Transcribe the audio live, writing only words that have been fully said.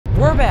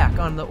back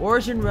on the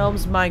Origin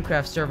Realms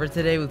Minecraft server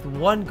today with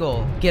one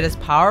goal: get as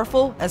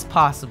powerful as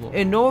possible.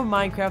 In normal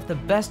Minecraft, the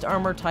best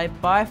armor type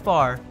by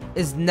far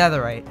is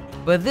netherite,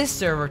 but this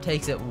server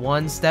takes it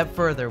one step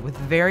further with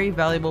very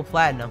valuable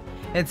platinum.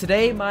 And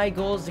today my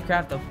goal is to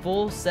craft a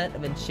full set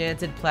of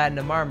enchanted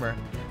platinum armor.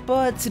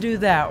 But to do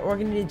that, we're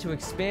gonna need to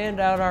expand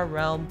out our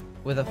realm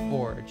with a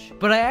forge.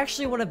 But I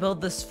actually want to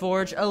build this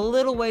forge a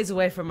little ways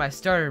away from my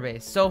starter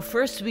base, so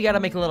first we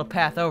gotta make a little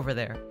path over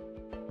there.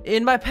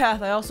 In my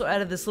path, I also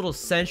added this little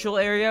central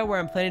area where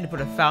I'm planning to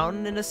put a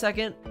fountain in a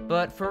second,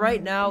 but for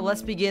right now,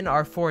 let's begin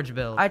our forge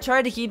build. I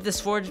tried to keep this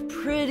forge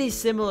pretty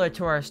similar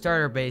to our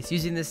starter base,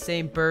 using the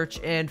same birch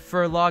and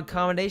fir log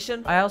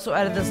combination. I also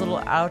added this little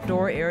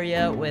outdoor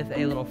area with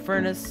a little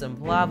furnace, some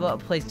lava, a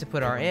place to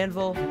put our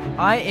anvil.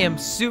 I am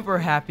super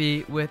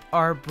happy with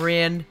our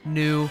brand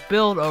new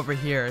build over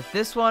here.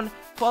 This one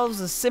follows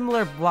a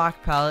similar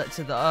block palette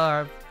to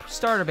the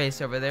starter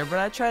base over there, but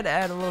I tried to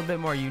add a little bit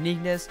more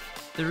uniqueness.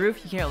 The roof,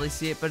 you can't really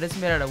see it, but it's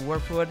made out of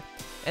warped wood,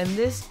 and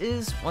this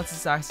is, once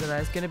it's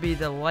oxidized, going to be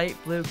the light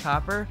blue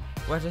copper,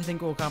 which I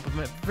think will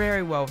complement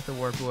very well with the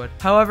warped wood.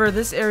 However,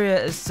 this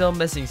area is still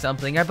missing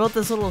something. I built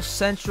this little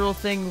central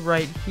thing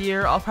right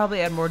here. I'll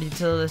probably add more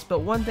detail to this, but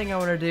one thing I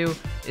want to do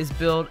is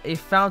build a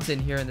fountain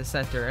here in the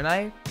center, and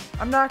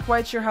I'm not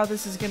quite sure how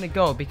this is going to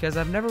go because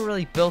I've never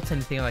really built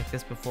anything like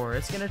this before.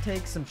 It's going to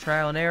take some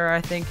trial and error,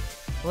 I think.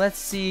 Let's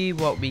see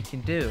what we can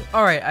do.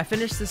 Alright, I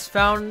finished this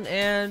fountain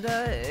and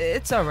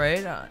it's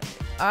alright.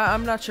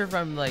 I'm not sure if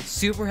I'm like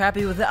super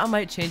happy with it. I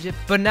might change it.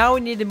 But now we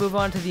need to move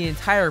on to the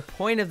entire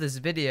point of this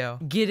video: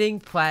 getting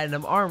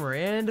platinum armor.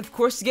 And of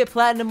course, to get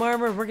platinum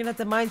armor, we're gonna have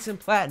to mine some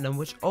platinum,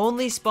 which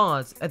only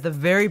spawns at the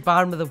very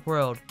bottom of the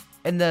world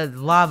in the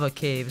lava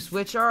caves,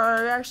 which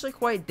are actually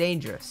quite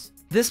dangerous.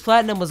 This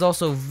platinum was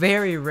also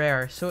very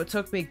rare, so it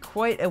took me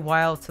quite a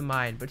while to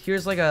mine. But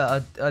here's like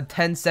a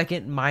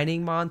 10-second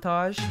mining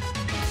montage.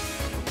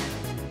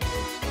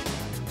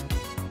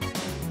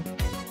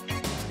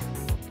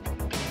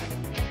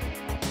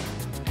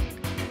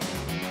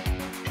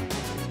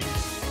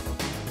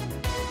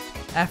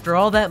 After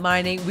all that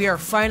mining, we are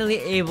finally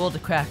able to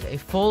craft a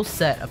full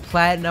set of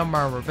platinum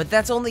armor, but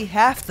that's only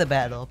half the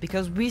battle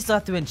because we still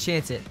have to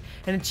enchant it.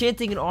 And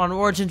enchanting on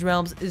Origin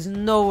Realms is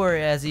nowhere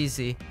as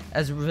easy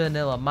as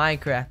vanilla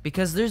Minecraft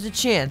because there's a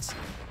chance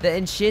that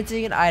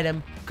enchanting an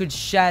item could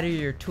shatter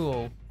your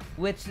tool,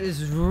 which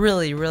is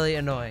really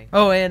annoying.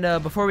 Oh,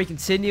 and before we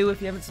continue, if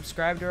you haven't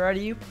subscribed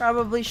already, you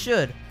probably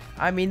should.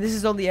 I mean, this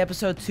is only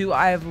episode 2.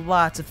 I have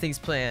lots of things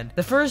planned.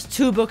 The first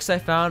 2 books I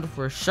found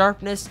were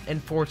Sharpness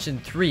and Fortune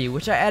 3,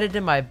 which I added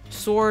to my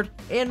sword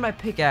and my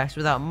pickaxe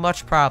without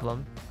much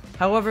problem.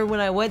 However,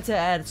 when I went to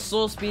add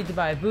soul speed to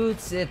my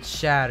boots, it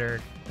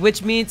shattered,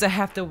 which means I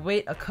have to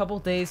wait a couple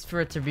days for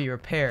it to be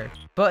repaired.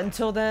 But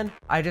until then,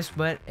 I just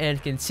went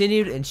and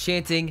continued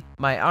enchanting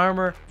my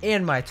armor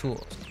and my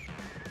tools.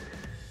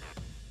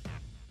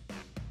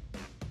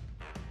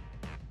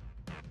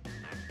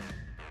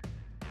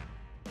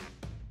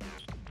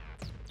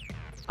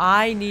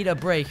 I need a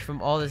break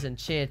from all this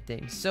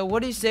enchanting, so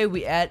what do you say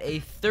we add a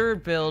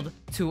third build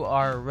to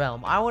our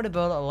realm? I want to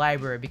build a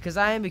library because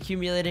I am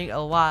accumulating a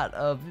lot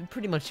of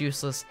pretty much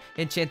useless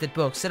enchanted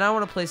books, and I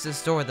want a place to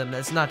store them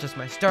that's not just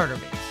my starter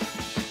base.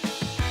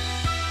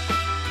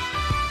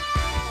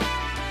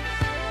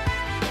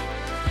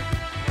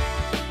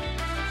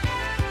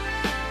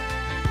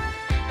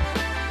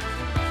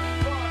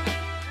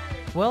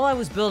 While I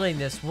was building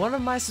this, one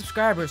of my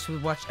subscribers who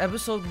watched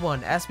episode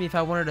 1 asked me if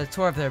I wanted a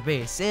tour of their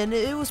base, and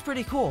it was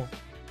pretty cool.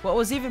 What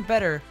was even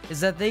better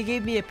is that they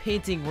gave me a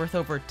painting worth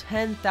over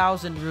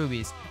 10,000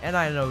 rubies, and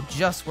I know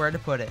just where to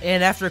put it.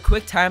 And after a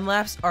quick time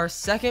lapse, our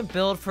second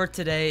build for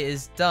today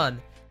is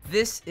done.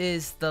 This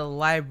is the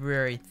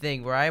library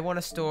thing where I want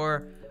to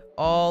store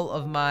all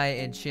of my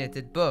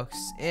enchanted books,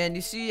 and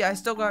you see I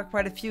still got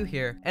quite a few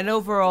here, and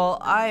overall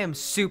I am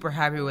super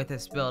happy with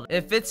this build.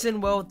 It fits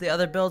in well with the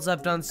other builds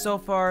I've done so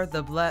far,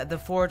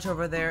 the forge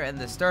over there and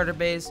the starter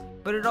base,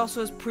 but it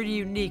also is pretty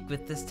unique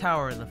with this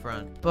tower in the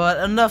front.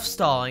 But enough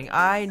stalling,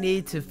 I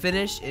need to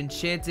finish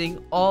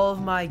enchanting all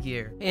of my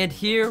gear. And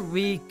here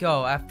we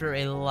go. After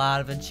a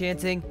lot of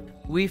enchanting,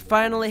 we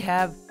finally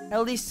have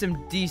at least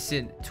some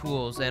decent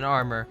tools and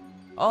armor.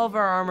 All of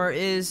our armor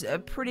is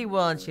pretty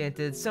well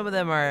enchanted. Some of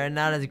them are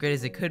not as great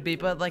as it could be,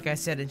 but like I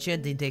said,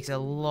 enchanting takes a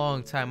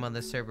long time on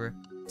this server,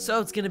 so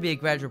it's going to be a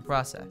gradual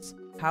process.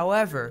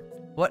 However,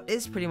 what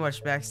is pretty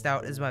much maxed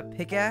out is my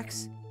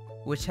pickaxe,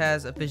 which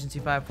has efficiency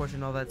 5,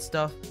 fortune, all that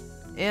stuff,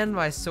 and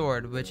my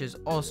sword, which is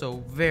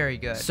also very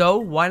good. So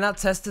why not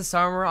test this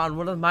armor on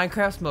one of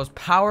Minecraft's most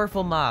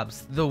powerful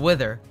mobs, the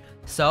Wither?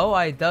 So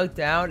I dug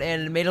down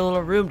and made a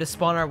little room to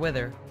spawn our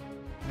Wither.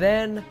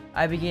 Then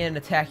I began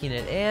attacking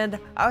it, and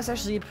I was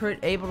actually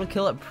able to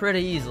kill it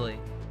pretty easily.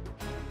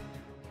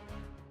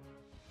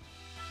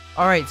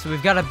 Alright, so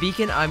we've got a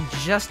beacon. I'm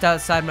just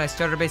outside my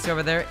starter base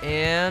over there,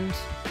 and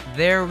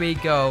there we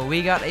go.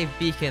 We got a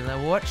beacon.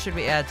 Now, what should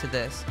we add to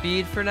this?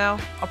 Speed for now?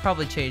 I'll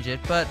probably change it,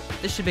 but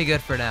this should be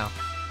good for now.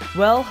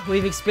 Well,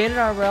 we've expanded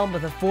our realm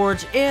with a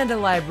forge and a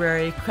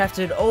library,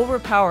 crafted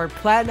overpowered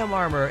platinum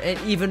armor, and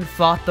even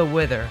fought the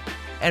Wither.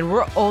 And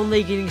we're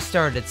only getting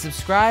started.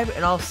 Subscribe,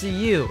 and I'll see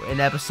you in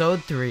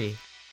episode 3.